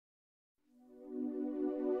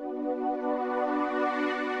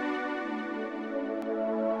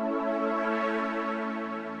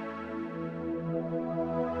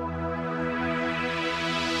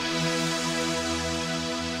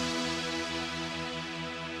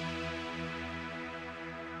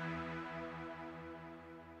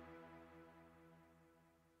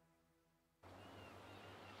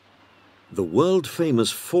The world-famous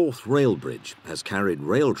Forth Rail Bridge has carried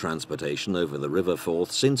rail transportation over the River Forth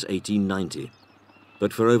since 1890.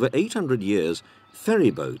 But for over 800 years, ferry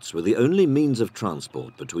boats were the only means of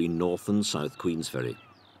transport between North and South Queensferry.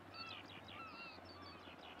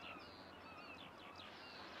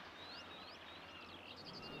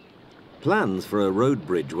 Plans for a road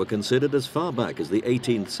bridge were considered as far back as the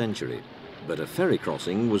 18th century, but a ferry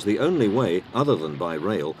crossing was the only way, other than by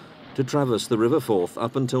rail, to traverse the River Forth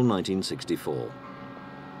up until 1964.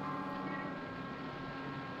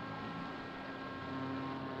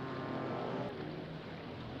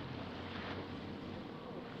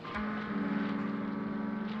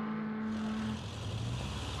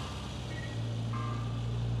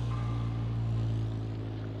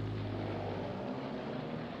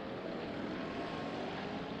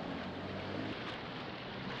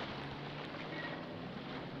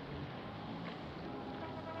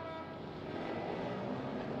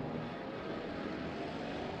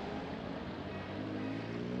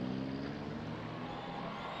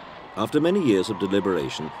 After many years of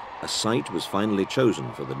deliberation, a site was finally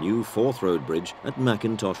chosen for the new Forth Road Bridge at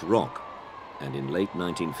Macintosh Rock, and in late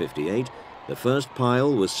 1958, the first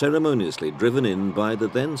pile was ceremoniously driven in by the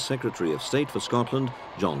then Secretary of State for Scotland,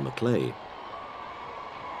 John Macleay.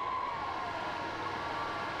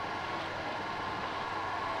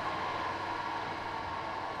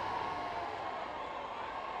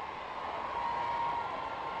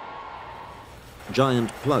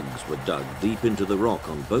 Giant plugs were dug deep into the rock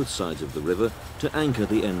on both sides of the river to anchor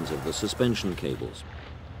the ends of the suspension cables.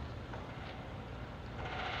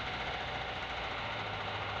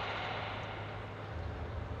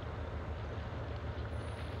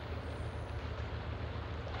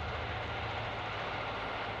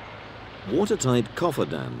 Watertight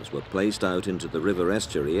cofferdams were placed out into the river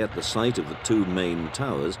estuary at the site of the two main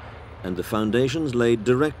towers, and the foundations laid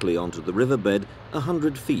directly onto the riverbed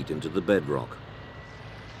 100 feet into the bedrock.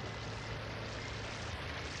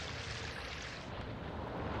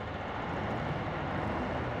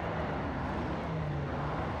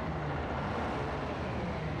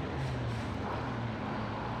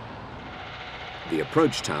 The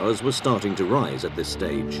approach towers were starting to rise at this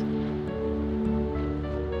stage.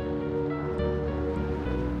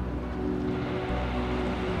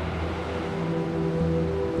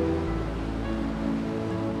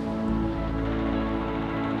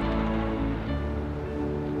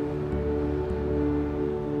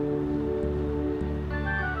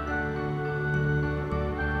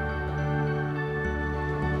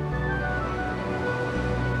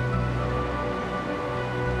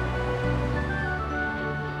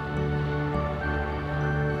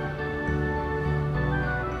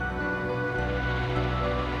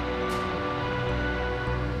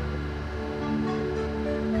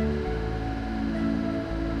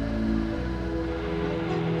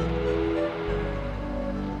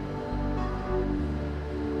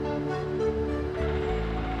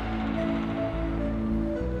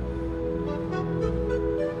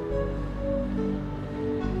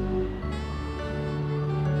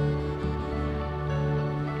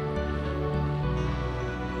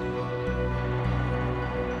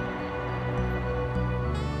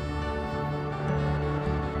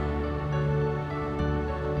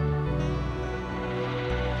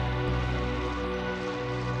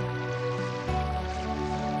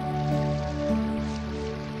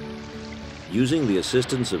 Using the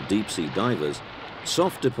assistance of deep-sea divers,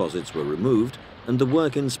 soft deposits were removed and the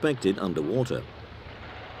work inspected underwater.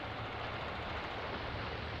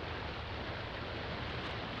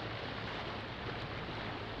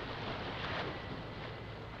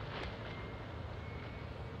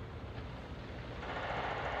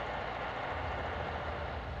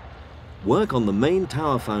 Work on the main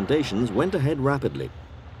tower foundations went ahead rapidly.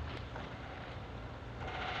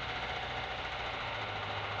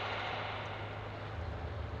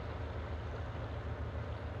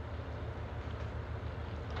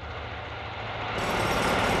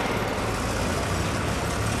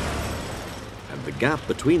 The gap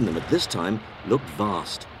between them at this time looked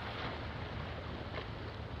vast.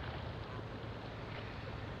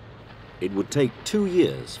 It would take 2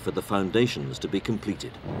 years for the foundations to be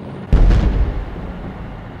completed.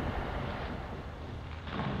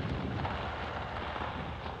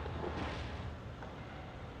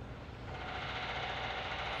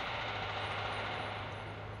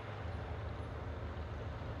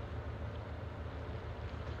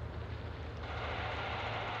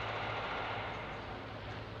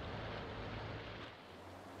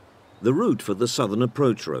 The route for the southern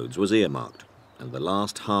approach roads was earmarked, and the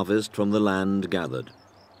last harvest from the land gathered.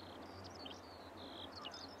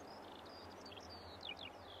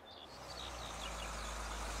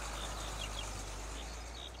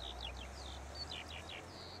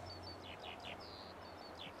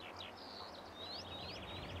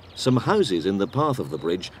 some houses in the path of the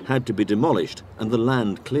bridge had to be demolished and the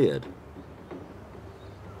land cleared.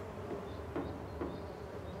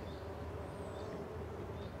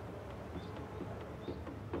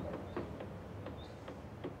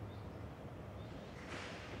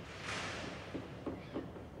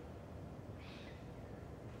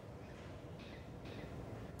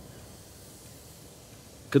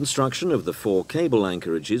 Construction of the 4 cable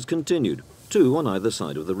anchorages continued, 2 on either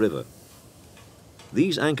side of the river.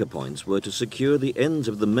 These anchor points were to secure the ends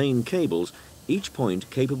of the main cables, each point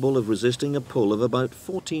capable of resisting a pull of about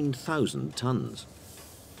 14,000 tons.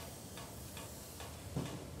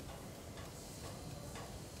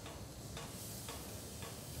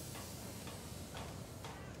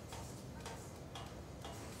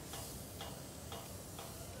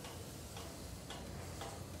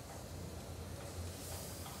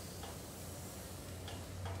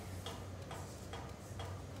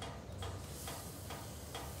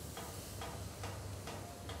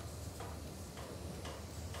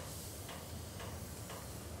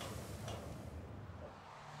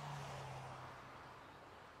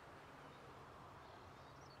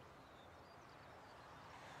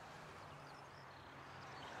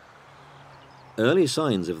 Early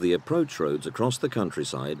signs of the approach roads across the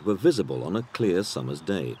countryside were visible on a clear summer's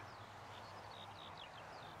day.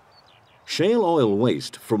 Shale oil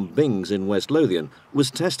waste from Bings in West Lothian was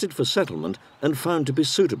tested for settlement and found to be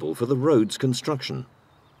suitable for the road's construction.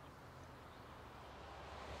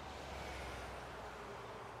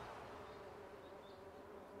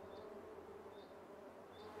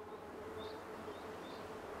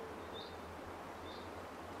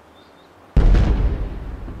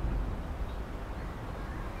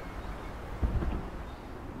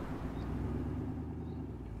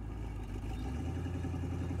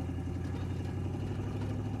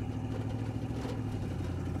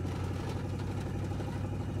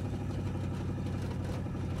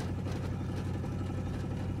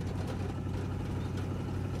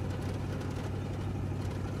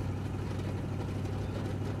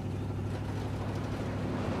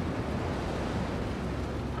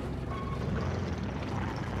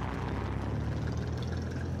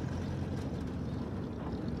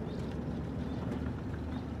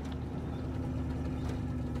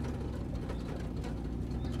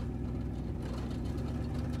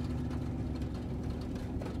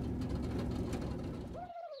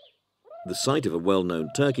 The site of a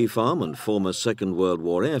well-known turkey farm and former Second World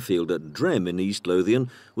War airfield at Drem in East Lothian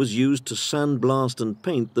was used to sandblast and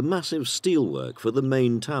paint the massive steelwork for the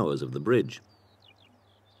main towers of the bridge.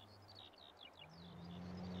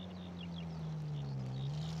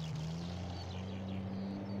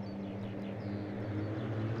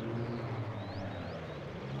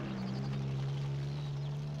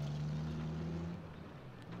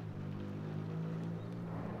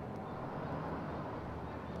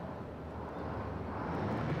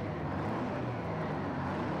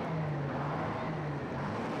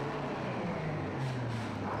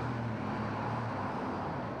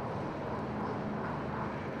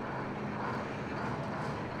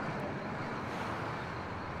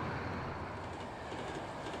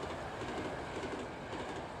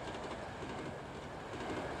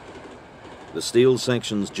 The steel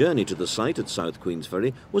section's journey to the site at South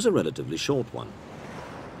Queensferry was a relatively short one.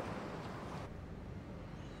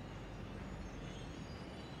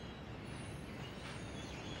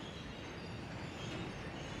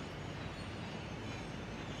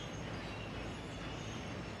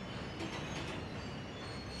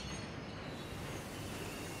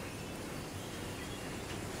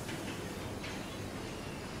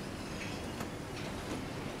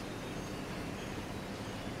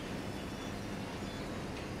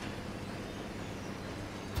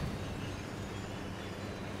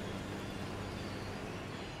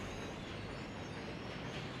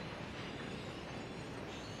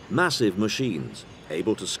 Massive machines,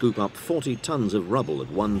 able to scoop up 40 tons of rubble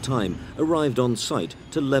at one time, arrived on site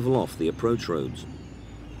to level off the approach roads.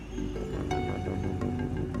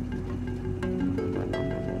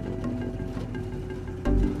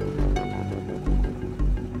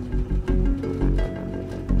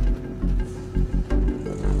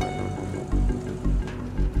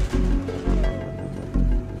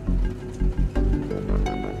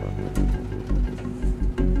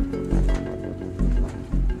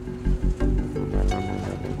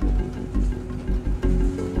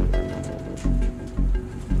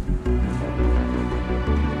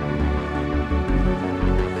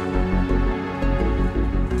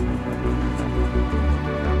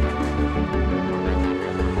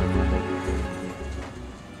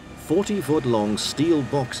 Forty-foot-long steel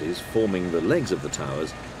boxes forming the legs of the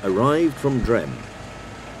towers arrived from Drem.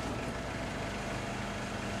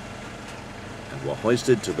 were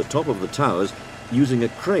hoisted to the top of the towers using a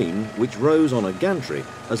crane which rose on a gantry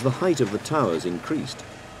as the height of the towers increased.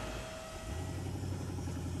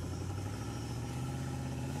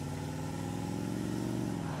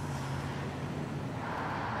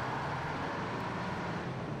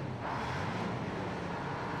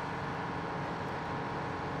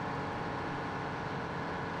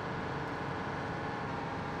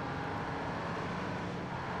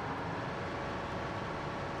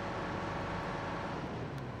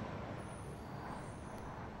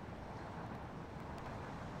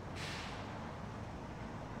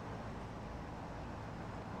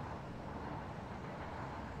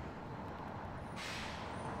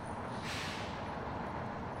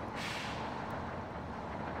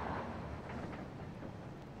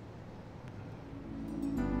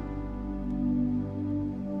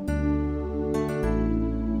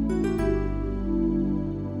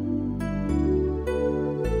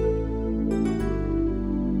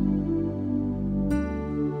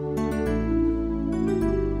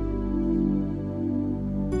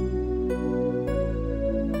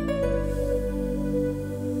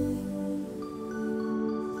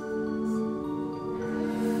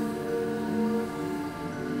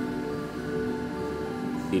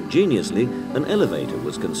 Ingeniously, an elevator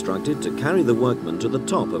was constructed to carry the workmen to the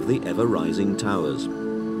top of the ever-rising towers.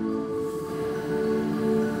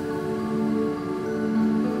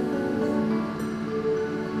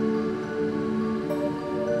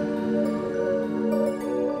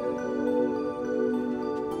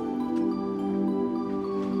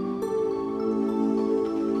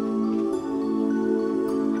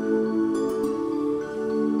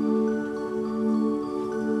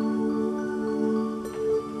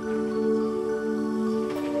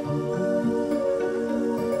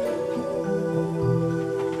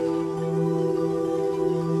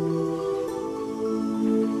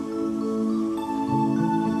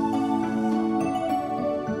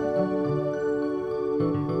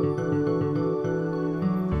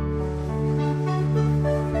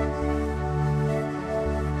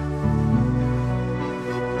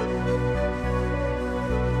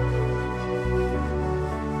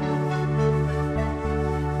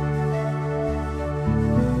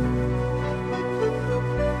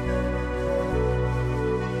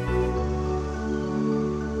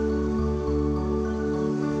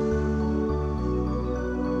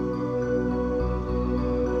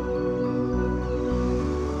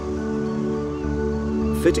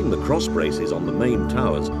 Fitting the cross braces on the main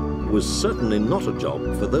towers was certainly not a job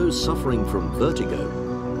for those suffering from vertigo.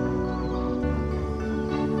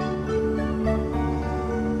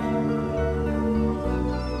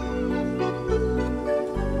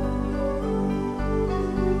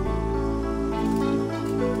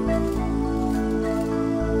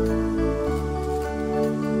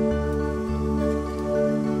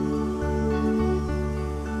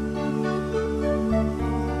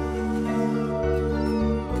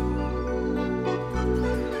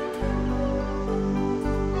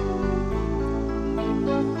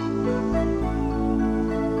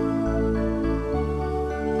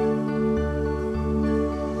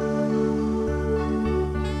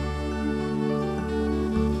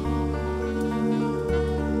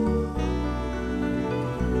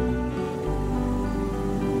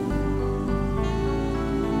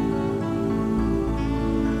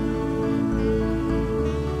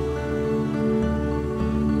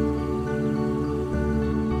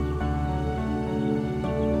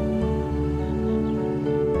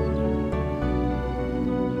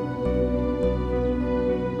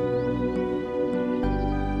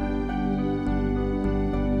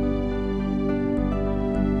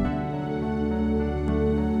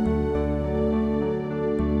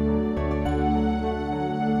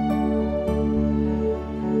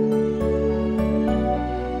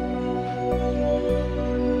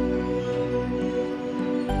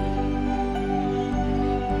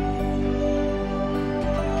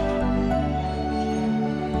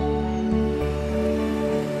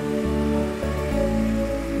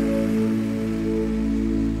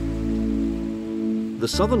 The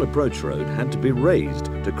southern approach road had to be raised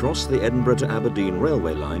to cross the Edinburgh to Aberdeen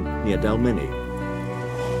railway line near Dalmeny.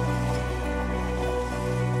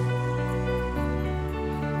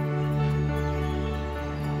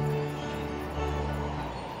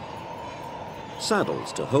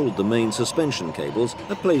 Saddles to hold the main suspension cables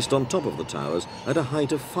are placed on top of the towers at a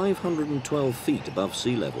height of 512 feet above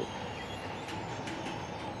sea level.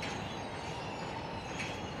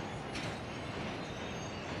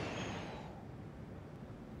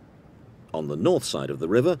 On the north side of the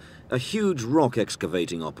river, a huge rock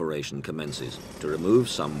excavating operation commences to remove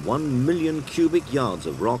some 1 million cubic yards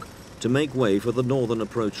of rock to make way for the northern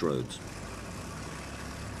approach roads.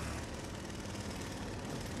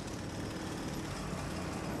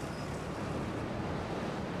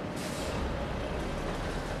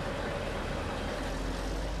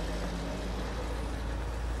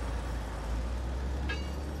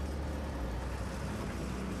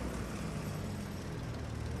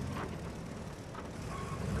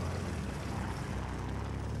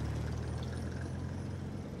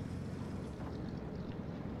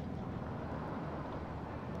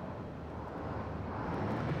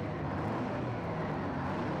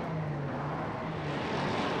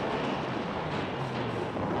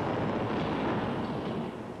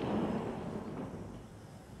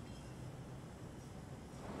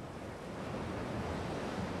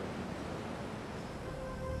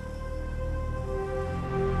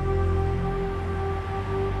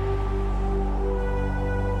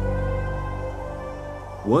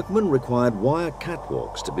 Workmen required wire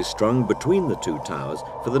catwalks to be strung between the two towers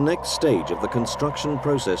for the next stage of the construction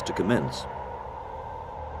process to commence.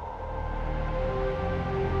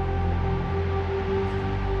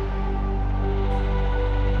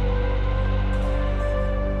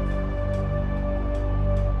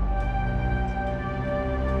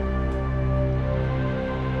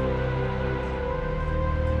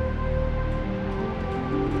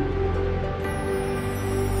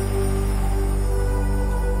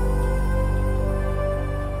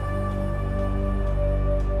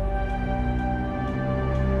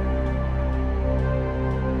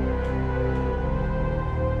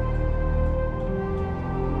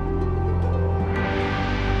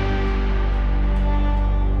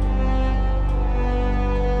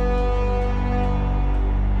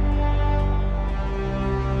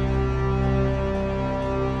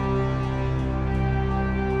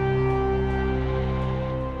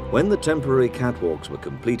 When the temporary catwalks were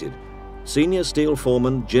completed, senior steel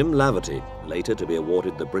foreman Jim Laverty, later to be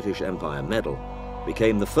awarded the British Empire Medal,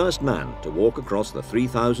 became the first man to walk across the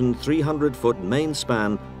 3,300-foot main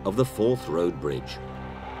span of the Forth Road Bridge.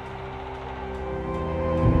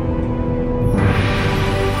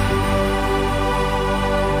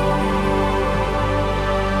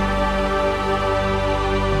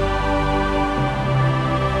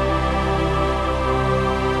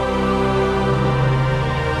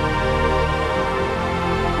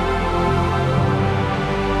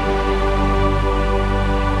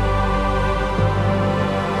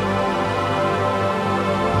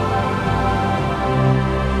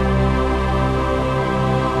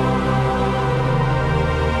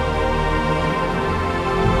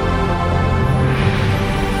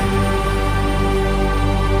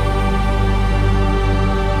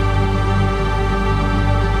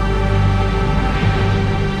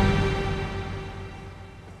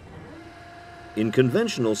 In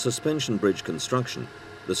conventional suspension bridge construction,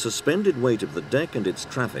 the suspended weight of the deck and its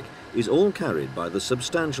traffic is all carried by the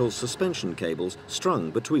substantial suspension cables strung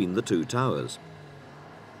between the two towers.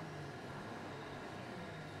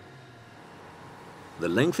 The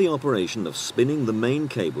lengthy operation of spinning the main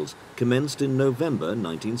cables commenced in November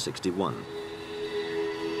 1961.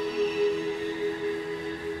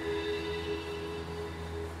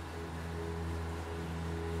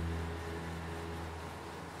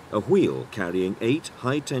 A wheel carrying 8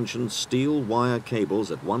 high-tension steel wire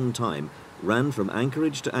cables at one time ran from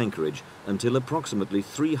anchorage to anchorage until approximately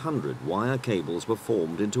 300 wire cables were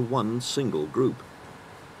formed into one single group.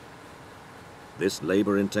 This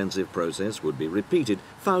labor-intensive process would be repeated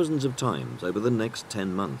thousands of times over the next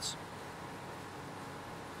 10 months.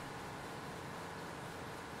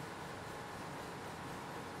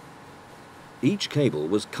 Each cable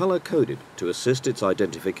was color-coded to assist its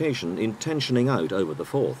identification in tensioning out over the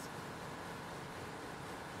Forth.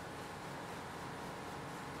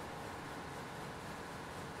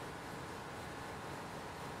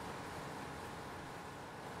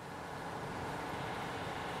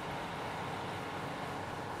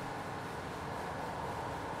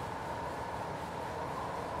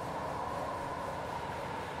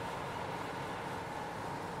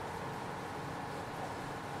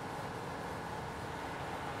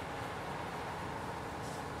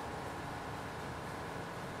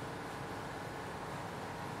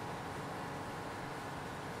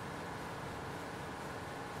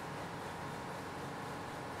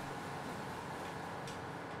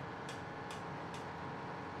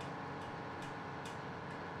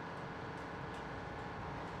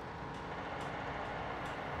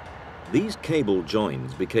 These cable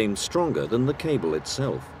joins became stronger than the cable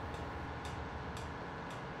itself.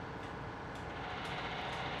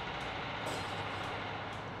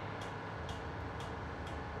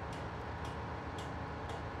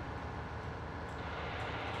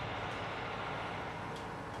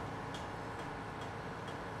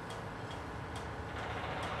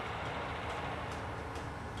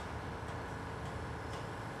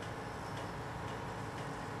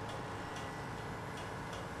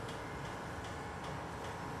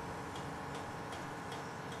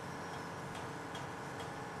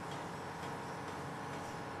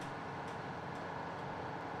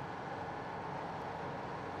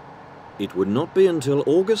 It would not be until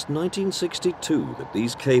August 1962 that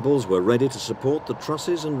these cables were ready to support the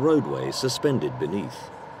trusses and roadways suspended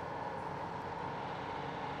beneath.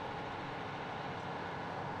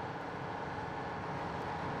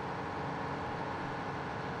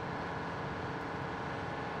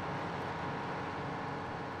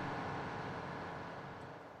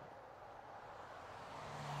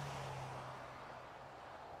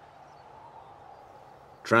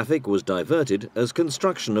 Traffic was diverted as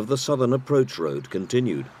construction of the southern approach road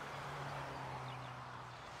continued.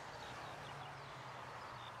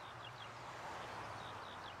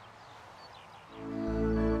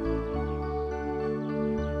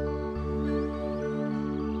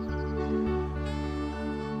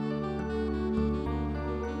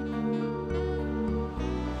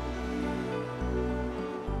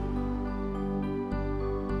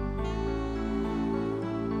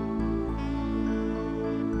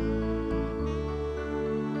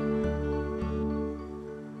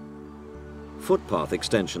 Footpath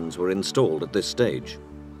extensions were installed at this stage.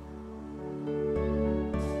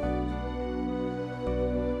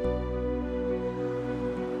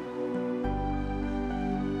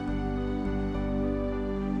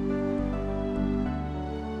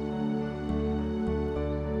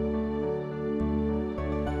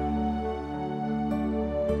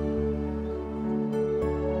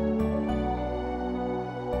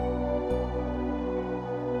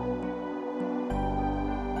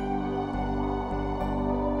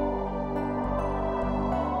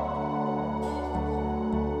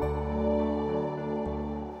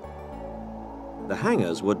 The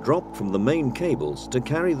hangers were dropped from the main cables to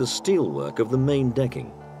carry the steelwork of the main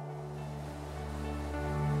decking.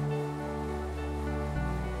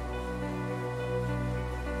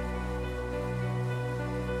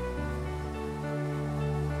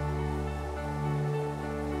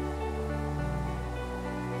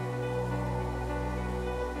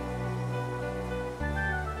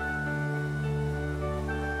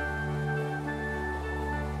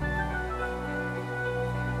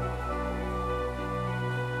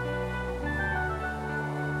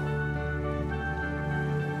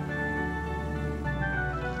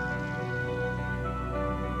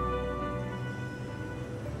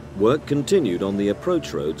 Work continued on the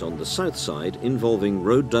approach roads on the south side, involving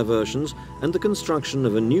road diversions and the construction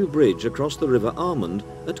of a new bridge across the River Armand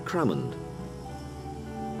at Cramond.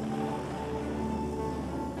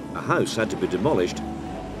 A house had to be demolished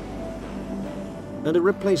and a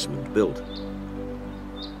replacement built.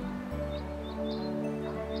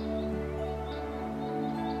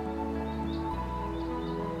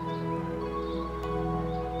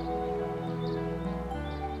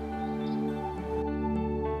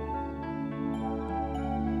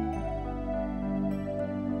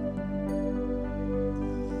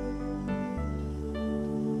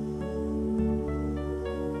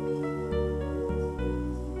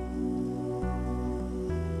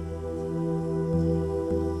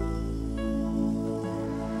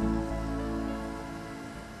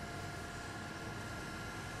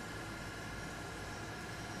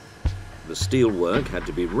 The steelwork had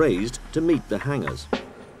to be raised to meet the hangers.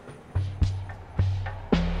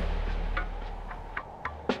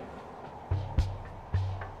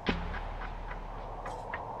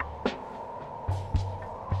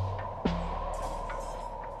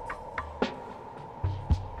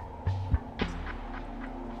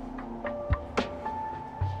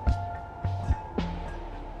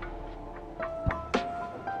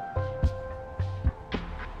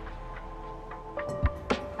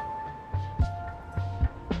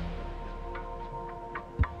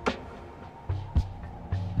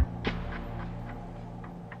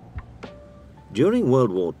 During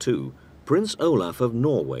World War II, Prince Olaf of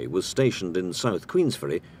Norway was stationed in South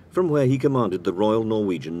Queensferry, from where he commanded the Royal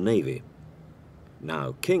Norwegian Navy.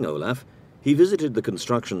 Now King Olaf, he visited the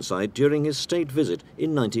construction site during his state visit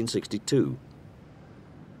in 1962.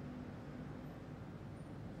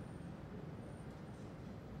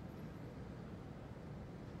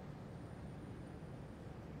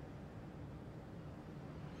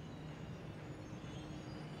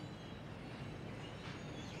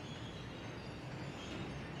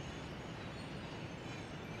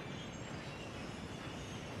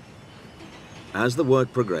 As the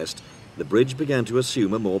work progressed, the bridge began to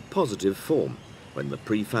assume a more positive form when the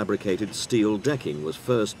prefabricated steel decking was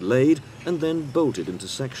first laid and then bolted into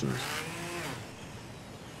sections.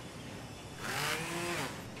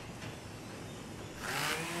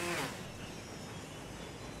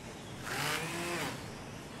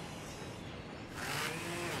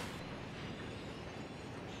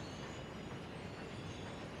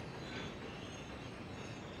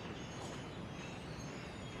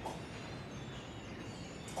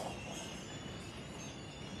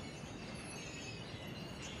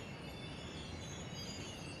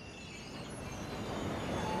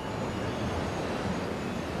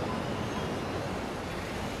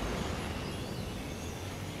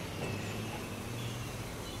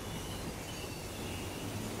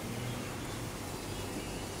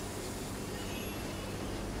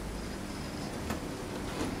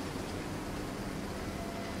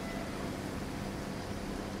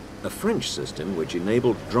 A French system which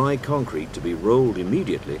enabled dry concrete to be rolled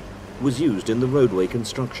immediately was used in the roadway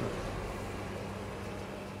construction.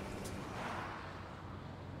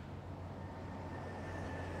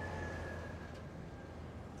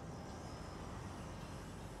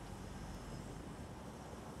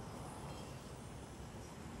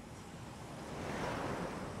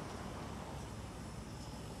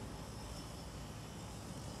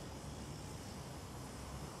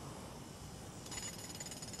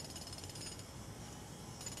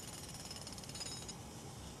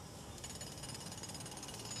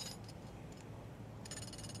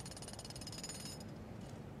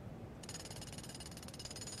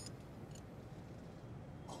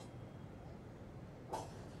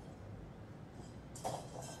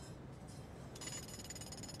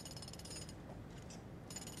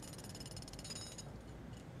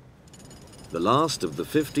 The last of the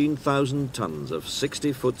 15,000 tons of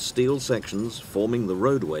 60-foot steel sections forming the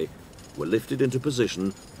roadway were lifted into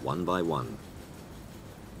position one by one.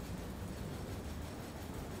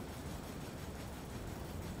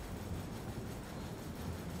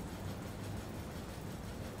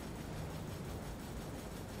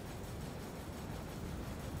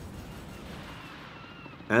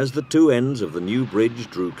 As the two ends of the new bridge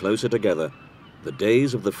drew closer together, the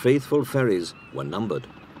days of the faithful ferries were numbered.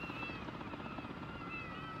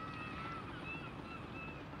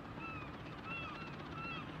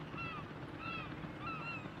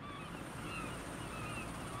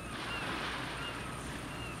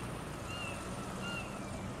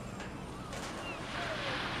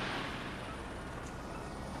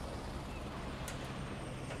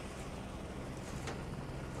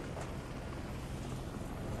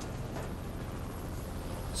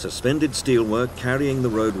 Suspended steelwork carrying the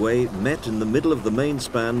roadway met in the middle of the main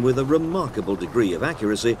span with a remarkable degree of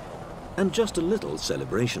accuracy and just a little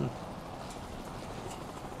celebration.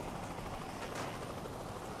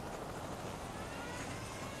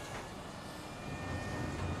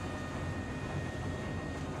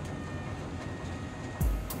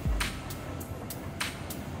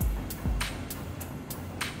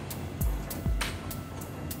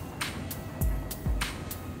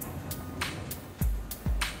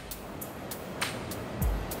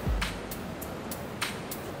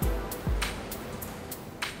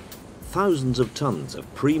 Thousands of tons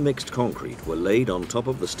of pre-mixed concrete were laid on top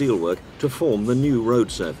of the steelwork to form the new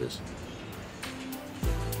road surface.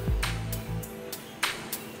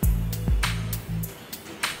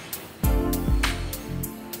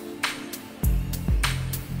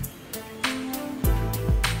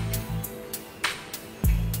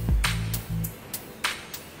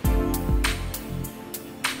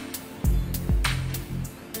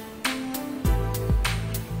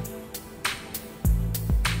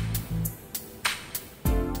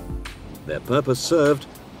 Their purpose served,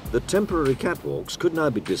 the temporary catwalks could now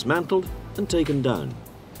be dismantled and taken down.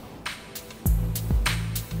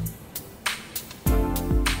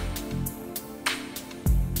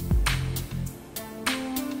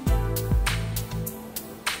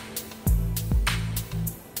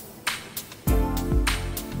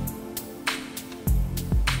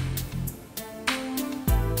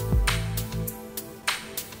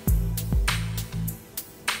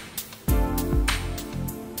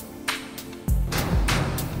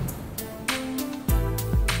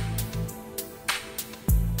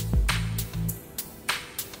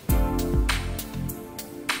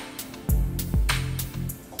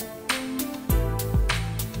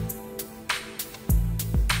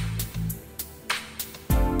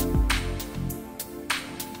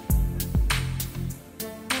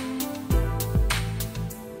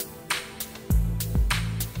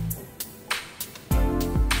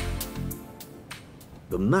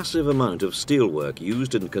 The massive amount of steelwork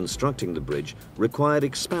used in constructing the bridge required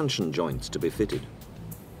expansion joints to be fitted.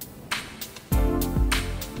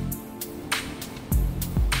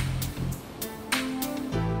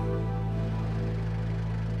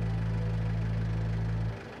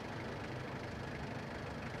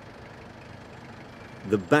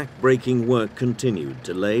 The back-breaking work continued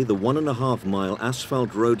to lay the 1.5-mile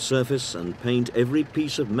asphalt road surface and paint every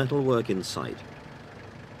piece of metalwork in sight.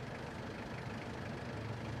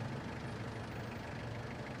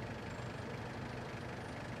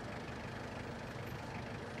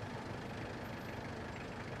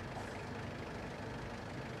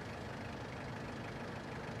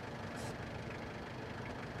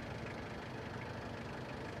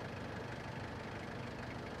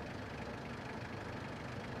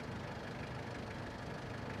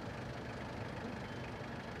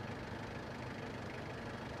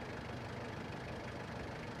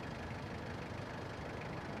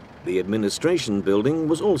 The administration building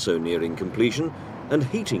was also nearing completion, and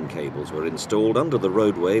heating cables were installed under the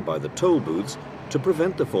roadway by the toll booths to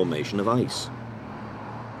prevent the formation of ice.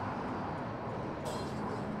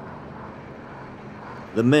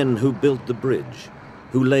 The men who built the bridge,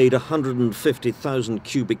 who laid 150,000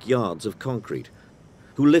 cubic yards of concrete,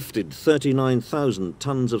 who lifted 39,000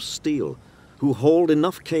 tons of steel, who hauled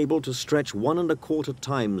enough cable to stretch 1¼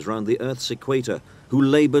 times round the Earth's equator, who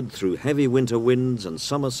laboured through heavy winter winds and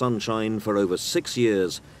summer sunshine for over 6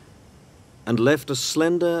 years, and left a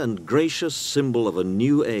slender and gracious symbol of a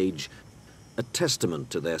new age, a testament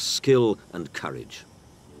to their skill and courage.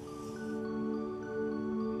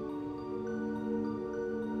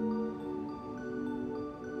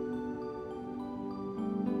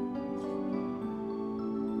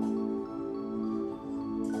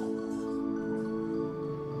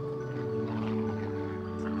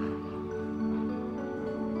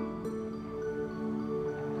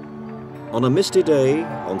 On a misty day,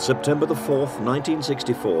 on September the 4th,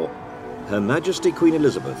 1964, Her Majesty Queen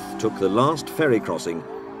Elizabeth took the last ferry crossing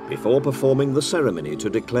before performing the ceremony to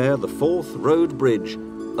declare the Forth Road Bridge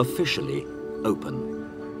officially open.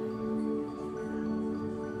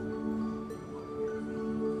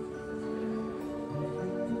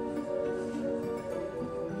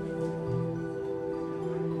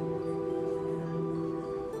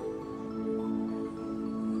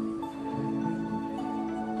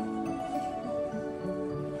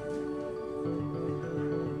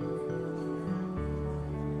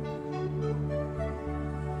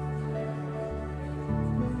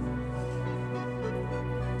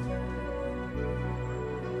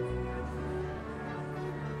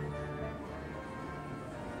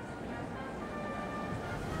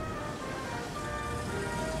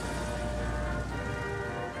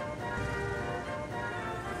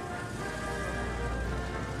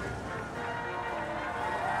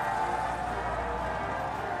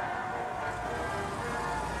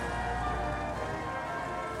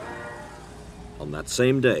 On that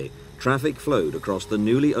same day, traffic flowed across the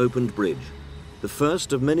newly opened bridge, the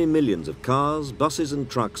first of many millions of cars, buses and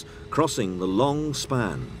trucks crossing the long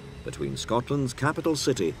span between Scotland's capital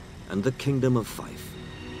city and the Kingdom of Fife.